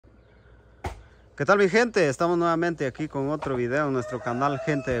¿Qué tal mi gente? Estamos nuevamente aquí con otro video en nuestro canal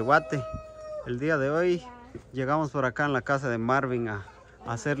Gente de Guate. El día de hoy llegamos por acá en la casa de Marvin a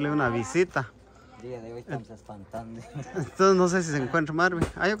hacerle una visita. El día de hoy estamos espantando. Entonces no sé si se encuentra Marvin.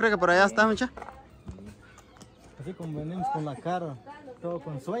 Yo creo que por allá está, mucha. Así como venimos con la cara, todo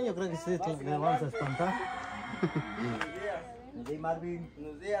con sueño, creo que sí le vamos a espantar. Buenos días, Marvin.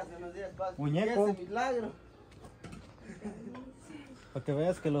 Buenos días, padre. Muñeco. ¿Qué es ese milagro? Para que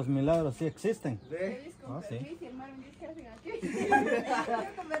veas que los milagros sí existen. ¿Ve? Ah, sí.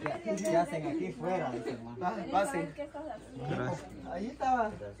 ¿Qué hacen aquí fuera? Dice hermano. Pasen. Gracias. Ahí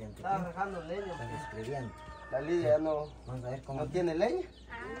estaba rajando leña. Están escribiendo. La Lidia ya no Vamos a ver cómo. tiene leña.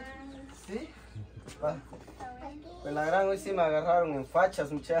 ¿Sí? Va. Pues la gran hoy sí me agarraron en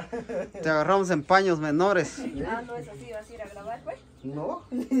fachas, muchachos. Te agarramos en paños menores. No es así, vas a ir a grabar, pues. No,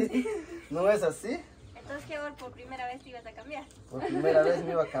 no es así. Entonces, ¿qué hora por primera vez te ibas a cambiar? Por primera vez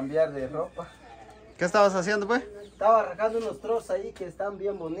me iba a cambiar de ropa. ¿Qué estabas haciendo, pues? Estaba rajando unos trozos ahí que están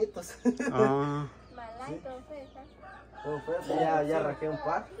bien bonitos. Ah, Malay, todo fue, ¿está? ¿Cómo fue? Pues ya rajé un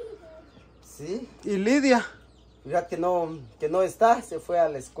par. Sí. ¿y Lidia? Fíjate que no está, se fue a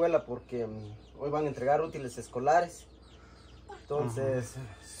la escuela porque hoy van a entregar útiles escolares. Entonces,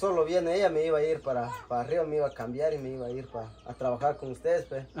 solo viene ella, me iba a ir para arriba, me iba a cambiar y me iba a ir a trabajar con ustedes.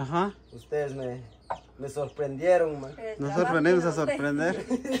 Pues. Ajá. Ustedes me sorprendieron, man. Nosotros venimos a sorprender.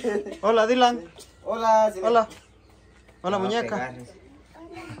 Hola, Dylan. Hola, señor. Hola. Hola, Va a muñeca. pegar.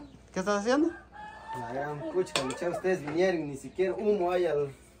 ¿Qué estás haciendo? La gran pucha, muchachos, ustedes vinieron, ni siquiera humo hay a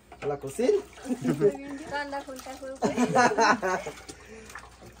la cocina. Anda, junta juego.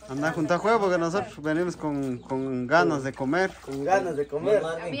 Anda a juntar juego porque nosotros venimos con ganas de comer. Con ganas de comer.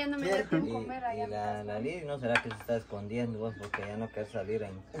 Marvin. A mí ya no me da tiempo comer allá. Y la Liz, ¿no será que se está escondiendo vos porque ya no quieres salir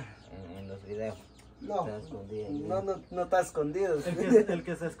en los videos? No, Está escondida. no está escondido. El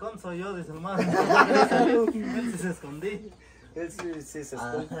que se esconde soy yo, dice el hermano. Él sí se escondí. Él sí se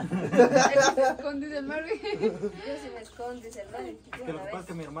esconde. Escondido el Marvin. Yo sí me escondo, dice el Marvin. Que lo que pasa es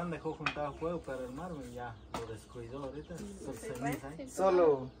que mi hermano dejó juntado fuego, pero el Marvin ya lo descuidó ahorita. Solo ceniza ahí.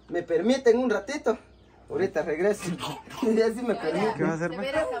 Solo me permiten un ratito. Ahorita regreso. Ya sí me ¿Qué permiten. vas a hacer, Te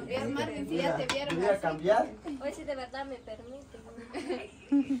pues? vieron cambiar, Marvin, si ya te vieron. Voy a así. cambiar. Hoy sí de verdad me permiten.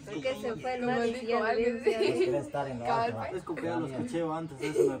 Porque se fue el Marvin y ya le Quiere estar en lo alto. ¿va? Es como que ya lo escuché antes,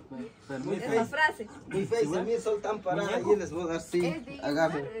 eso me permite. esa frase. Mi face, a mí sol tan parada. Ahí les voy a dar sí.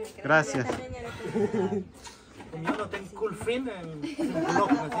 Agarren. Gracias. Yo no tengo cool fin en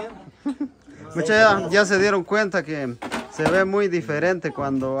blog, ¿me entiendes? Muchachos, ya se dieron cuenta que se ve muy diferente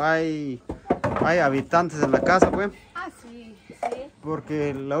cuando hay habitantes en la casa, pues. Ah, sí, sí.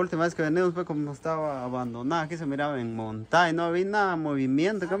 Porque la última vez que venimos fue como estaba abandonada, aquí se miraba en montaña, no había nada de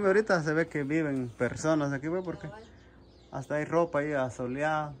movimiento. En cambio ahorita se ve que viven personas aquí, pues, porque hasta hay ropa ahí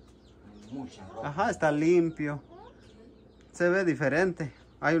asoleada. Mucha ropa. Ajá, está limpio. Se ve diferente.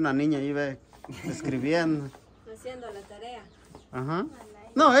 Hay una niña ahí, ve, escribiendo. Haciendo la tarea. Ajá.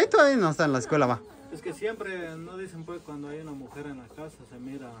 No, ahí todavía no está en la escuela, va. Es que siempre no dicen pues cuando hay una mujer en la casa se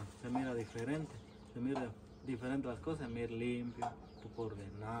mira diferente, se mira diferente las cosas, se mira limpio, un poco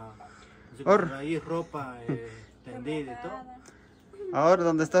ordenado. Así como que hay ropa tendida y todo. Ahora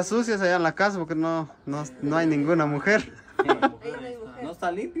donde está sucia es allá en la casa porque no hay ninguna mujer. ¿No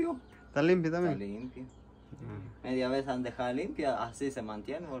está limpio? Está limpio Está también. limpio. Media vez han dejado limpia, así se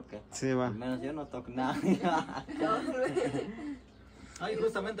mantiene porque Sí, va. al menos yo no toco nada. Hay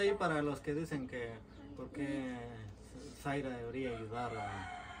justamente ahí para los que dicen que porque Zaira debería ayudar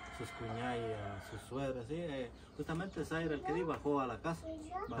a sus cuñadas y a sus suegras, ¿sí? Justamente Zaira el que di bajó a la casa,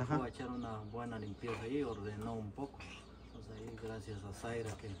 bajó a echar una buena limpieza ahí, ordenó un poco. Entonces ahí gracias a Zaira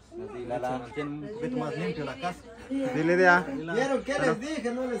que se mantiene un poquito más limpio la casa. Dile idea. ¿Vieron qué les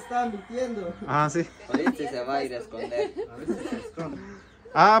dije? No le estaban mintiendo. Ah, sí. Ahorita se va a ir a esconder. A veces se esconde.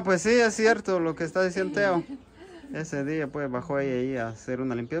 Ah, pues sí, es cierto lo que está diciendo Teo. Ese día pues bajó ella ahí a hacer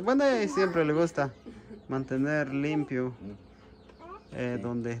una limpieza. Bueno, a ella siempre le gusta mantener limpio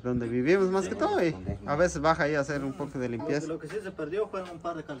donde vivimos más que todo. Y a veces baja ahí a hacer un poco de limpieza. Lo que sí se perdió fueron un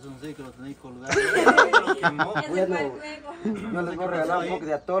par de calzoncillos que lo tenéis colgados. Lo quemó. Bueno, no les voy a regalar un poco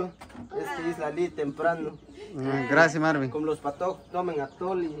de atol. Es que es la Lili temprano. Ah, gracias, Marvin. Como los patos tomen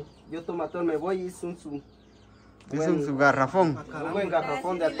atol y yo tomo atol, me voy y hice un Hizo su garrafón. un buen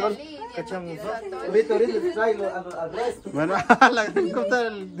garrafón de atol. Ahorita les traigo al resto. Bueno, ¿cómo está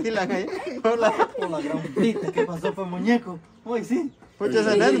el Dylan ahí? Hola. Por la gran pita que pasó por muñeco. Uy, sí. Pucha,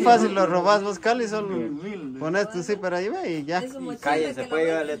 ese no es fácil, lo robas vos, Cali, solo pones tu zipper ahí ve, y ya. Cállense, pues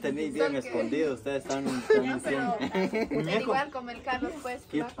yo le tenéis bien escondido. Ustedes están diciendo. Pero igual como el Carlos, pues,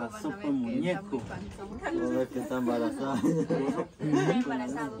 ¿Qué flaco, van a pasó ver con que está muñeco? muy panzón. No ve que está embarazada. Está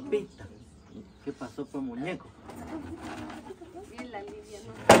embarazado. Pita. ¿Qué pasó con muñeco? Y la Lidia,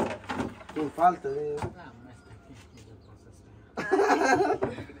 ¿no? ¿Quién falta?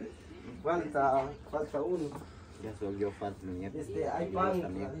 Falta uno. Ya soy yo, falta muñeco. Hay pan. Ya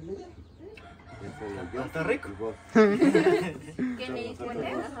soy yo. ¿Está rico? Y vos. Que le hizo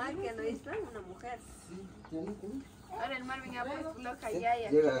ajá, que lo hizo una mujer. Ahora el Marvin ya pues bloca ya y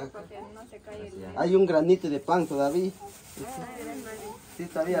aquí Llega. porque no se cae el... Hay un granito de pan todavía. Ay, eres Marvin. Sí,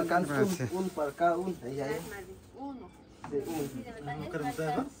 todavía alcanza Gracias. un para cada uno. Ahí, ahí. Eres Marvin. Uno. Sí, uno. Sí, de verdad, ¿No es creen ustedes,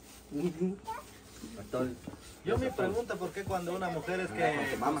 verdad. no? Ujú. Yo me pregunto por qué cuando una mujer es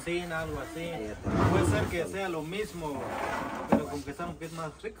que cocina algo así, Ahí está. puede ser que sea lo mismo, pero como que saben que es más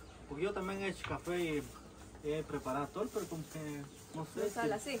rico. Porque yo también he hecho café y he preparado todo, pero como que no sé. No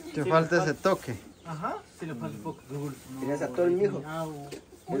sale así. Te Sí, falta le ese toque. Ajá, si le falta un poco de dulce. ¿Tienes atol, mijo? Muy ¿Tienes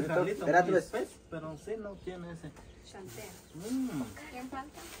atol? carlito, Espérate, muy ves. espeso, pero sí no tiene ese. Chantea. ¿Quién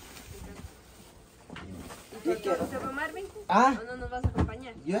falta? ¿Y tú se fue Marvin? Ah. ¿O no nos vas a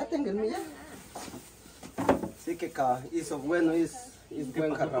acompañar? Yo ya tengo el mío. Sí que hizo bueno, hizo buen pasó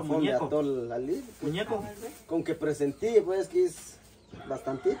con jarrafón de muñeco? atol ali. Muñeco, Con que presentí, pues que es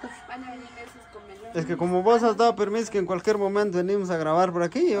bastantito. Van a venir esos comelones. Es que como vos has dado permiso que en cualquier momento venimos a grabar por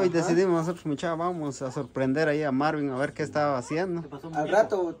aquí, y hoy decidimos nosotros, muchachos, vamos a sorprender ahí a Marvin a ver qué estaba haciendo. ¿qué pasó Al muñeco?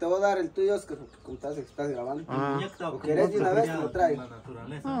 rato te voy a dar el tuyo, Oscar, porque contaste que estás grabando. El muñeco estaba ¿o como querés de una vez que lo traigo? la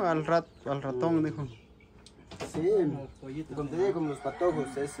naturaleza. No, al ratón dijo. Sí, Como pollito, como te ¿no? digo, como los patojos,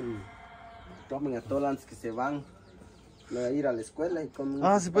 tomen atol antes que se van a ir a la escuela y comen.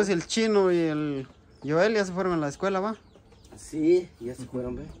 Ah, sí, pues el chino y el Joel ya se fueron a la escuela, va. Sí, ya se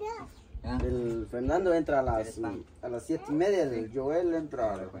fueron, ve. Ya. El Fernando entra a las 7:30, el Joel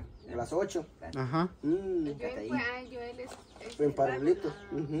entra a las 8. Ajá. Joel fue, Joel es Fue en Parvulito.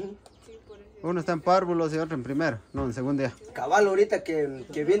 sí, por eso. Uno está en párvulos y otro en primero. No, en segundo día. Cabal, ahorita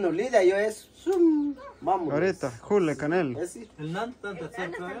que vino Lidia, yo es. Vamos. Ahorita, Jule, Canel. Sí, El Nando está en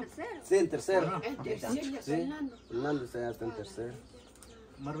tercer, creo yo. sí, en tercero. El tercero, Sí, Fernando. Fernando está hasta en tercero.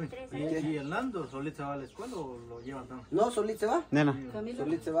 Marvin, ¿y el Nando solito se va a la escuela o lo llevan también? No, solito se va. Nena.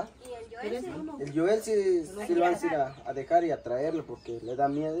 Solito se va. ¿Y el Joel? El Joel sí lo van a ir a dejar y a traerlo porque le da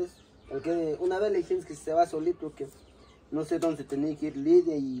miedo. El que una vez le dijimos que se va solito, que no sé dónde tenía que ir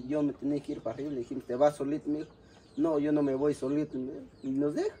Lidia y yo me tenía que ir para arriba. Le dijimos, ¿te vas solito? Me dijo, no, yo no me voy solito. Y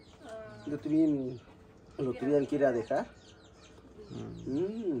nos deja. Lo tuvieron que ir a dejar.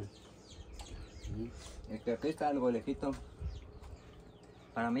 Es que aquí está algo lejito.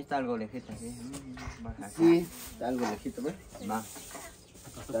 Para mí está algo lejito, sí. Baja acá. Sí, está algo lejito, ¿ves? Va.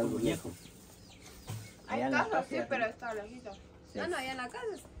 Está algo lejos. Hay Allá en la carros, sí, casa. pero está lejito. Sí. No, allá en la casa.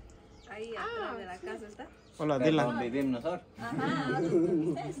 Ahí atrás de la casa está. Hola, Pero Dylan. donde vivimos nosotros. Ajá,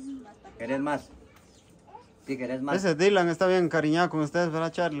 ¿Querés más? ¿Sí querés más? Ese Dylan está bien encariñado con ustedes,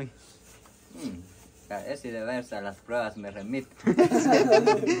 ¿verdad, Charlie? Ese de verse a las pruebas me remite.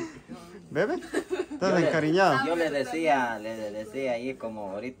 ¿Bebe? ¿Estás encariñado? Yo le decía ahí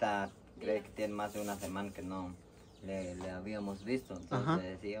como ahorita creo que tiene más de una semana que no le habíamos visto, entonces Ajá.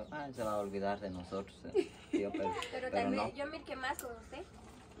 decía, se va a olvidar de nosotros. Yo, Pero pero también, no. yo miré que más con usted.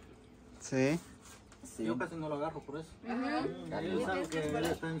 Sí. Sí. Yo casi no lo agarro por eso. Él sabe que él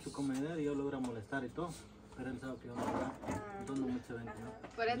está en su comedor y yo lo voy a molestar y todo. Pero él sabe que yo no lo agarro. Entonces no mucho ven que no.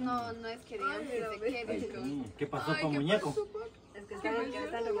 Por eso no es que digan que te quieren. ¿Qué pasó Ay, con ¿qué muñeco? pasó, pues? Es que saben que le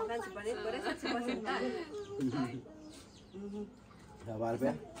están remojando su panito, por eso se fue a sentar. Cabal,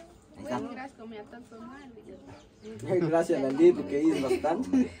 vea. Ahí está. Pues gracias, comía tanto mal. Gracias a la Lidia porque hizo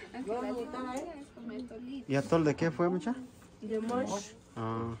bastante. ¿Y atol de qué fue, mucha? De mosh.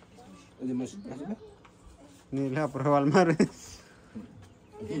 Ah, ¿eh? ni le ha probado al mar. Así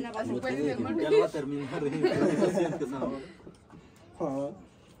puede ser, Ya lo va a terminar. Lo sientes ahora.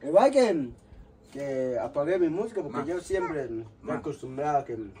 Igual que apagué mi música porque yo siempre me he acostumbrado a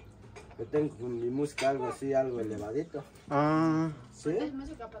que tengo mi música algo así, algo elevadito. Ah, ¿Sí? Es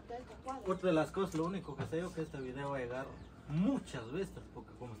música para todo el cuadro. Otra de las cosas, lo único que sé yo que este video va a llegar muchas vistas,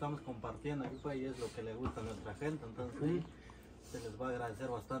 porque como estamos compartiendo aquí, pues ahí es lo que le gusta a nuestra gente, entonces ahí se les va a agradecer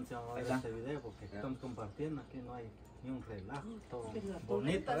bastante si van a ver este video, porque estamos compartiendo, aquí no hay ni un relajo, todo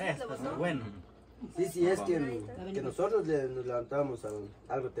bonito, esto es bueno. Sí, es que nosotros nos levantamos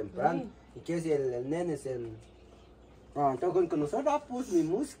algo temprano. Y que si el nene se levantó con nosotros, pues mi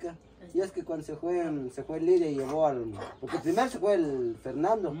música. Y es que cuando se fue Lidia y llevó porque primero se fue el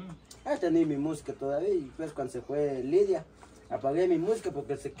Fernando. Ahí tenía mi música todavía. Y después cuando se fue Lidia, apagué mi música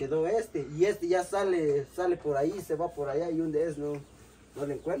porque se quedó y este ya sale por ahí, se va por allá y un de esos no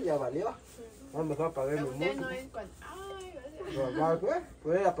le encuentro, ya valió. No, mejor apagué mi Usted no música. es cuando. Ay,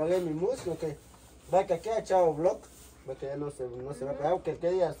 Pues apagué mi música, que va que aquí ha echado blog. Ve que ya no se va a pegar, aunque el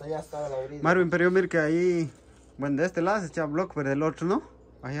día hasta allá estaba la orilla. Marvin, pero yo miro que ahí, bueno, de este lado se echa bloque, pero del otro no.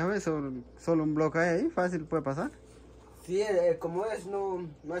 Allá ves, solo un bloque hay ahí, fácil puede pasar. Sí, como es, no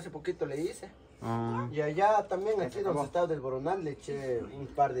hace poquito le hice. Ah, Y allá también, aquí donde estaba del Boronal, le eché un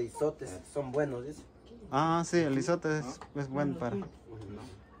par de isotes, son buenos, dice. sí, el isote es bueno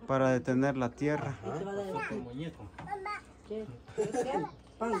para detener la tierra. Sopa muñeco.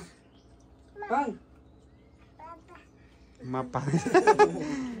 Pan. Pan. Mapa. Más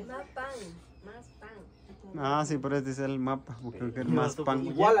pan, más pan. Sí, por eso dice el mapa, porque creo que es más pan.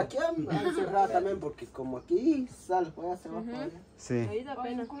 Igual aquí han cerrado también, porque como aquí sale, pues ya se va para allá. Sí. Ahí da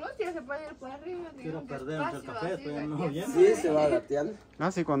pena. Incluso ya se puede ir por arriba. Quiero digamos, perder entre el despacio, café, así, pero ya de no aquí viene. Sí, se va gateando.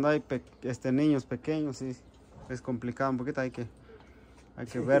 Sí, cuando hay niños pequeños, sí, es complicado un poquito, hay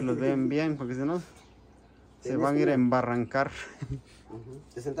que verlos bien, porque si no, se van a ir a embarrancar.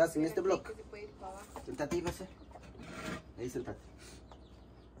 ¿Te sentás en este bloque? que se puede ir para abajo. Sentate ahí, Bese. Ahí sentate.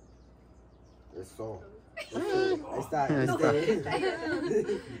 Eso. Ahí está.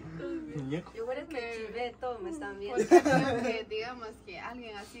 Muñeco. Yo por eso me chivé, todo me están viendo. Porque creo que, digamos, que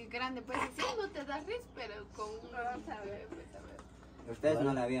alguien así grande, pues sí, no te da risa, pero con uno, ¿sabe? Pues, a ver. Ustedes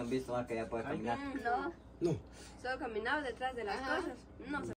no la habían visto, que ya puede caminar. No, No. solo caminaba detrás de las cosas. No